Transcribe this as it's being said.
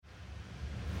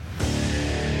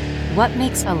What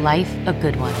makes a life a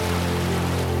good one?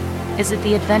 Is it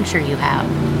the adventure you have?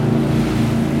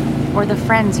 Or the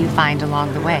friends you find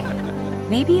along the way?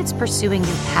 Maybe it's pursuing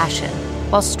your passion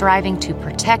while striving to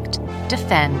protect,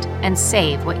 defend, and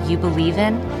save what you believe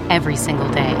in every single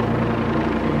day.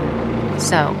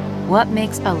 So, what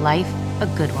makes a life a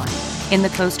good one? In the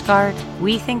Coast Guard,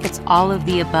 we think it's all of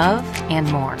the above and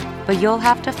more, but you'll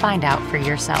have to find out for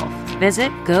yourself.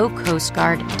 Visit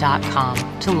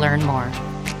gocoastguard.com to learn more.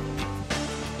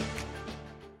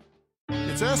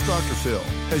 It's Ask Dr. Phil.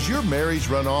 Has your marriage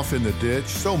run off in the ditch,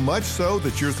 so much so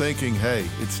that you're thinking, hey,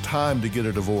 it's time to get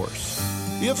a divorce?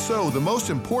 If so, the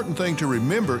most important thing to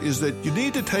remember is that you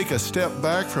need to take a step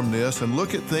back from this and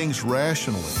look at things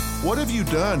rationally. What have you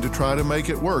done to try to make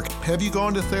it work? Have you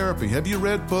gone to therapy? Have you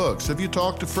read books? Have you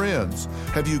talked to friends?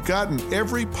 Have you gotten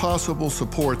every possible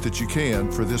support that you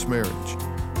can for this marriage?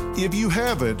 If you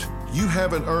haven't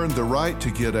earned the right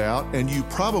to get out, and you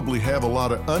probably have a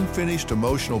lot of unfinished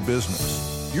emotional business.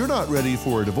 You're not ready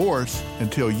for a divorce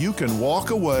until you can walk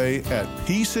away at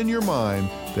peace in your mind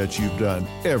that you've done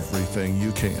everything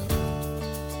you can.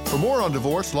 For more on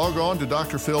divorce, log on to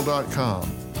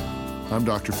drphil.com. I'm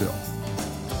Dr. Phil.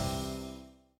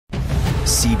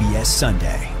 CBS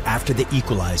Sunday, after The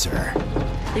Equalizer.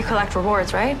 You collect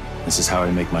rewards, right? This is how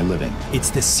I make my living. It's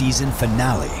the season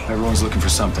finale. Everyone's looking for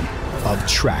something. Of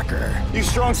Tracker. You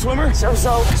strong swimmer?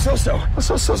 So-so.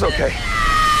 So-so's okay.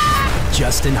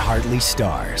 Justin Hartley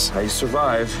stars. How you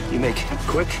survive, you make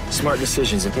quick, smart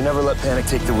decisions, and you never let panic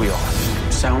take the wheel.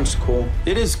 Sounds cool.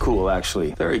 It is cool,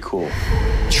 actually. Very cool.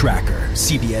 Tracker,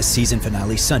 CBS season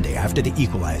finale Sunday after The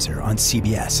Equalizer on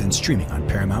CBS and streaming on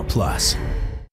Paramount+.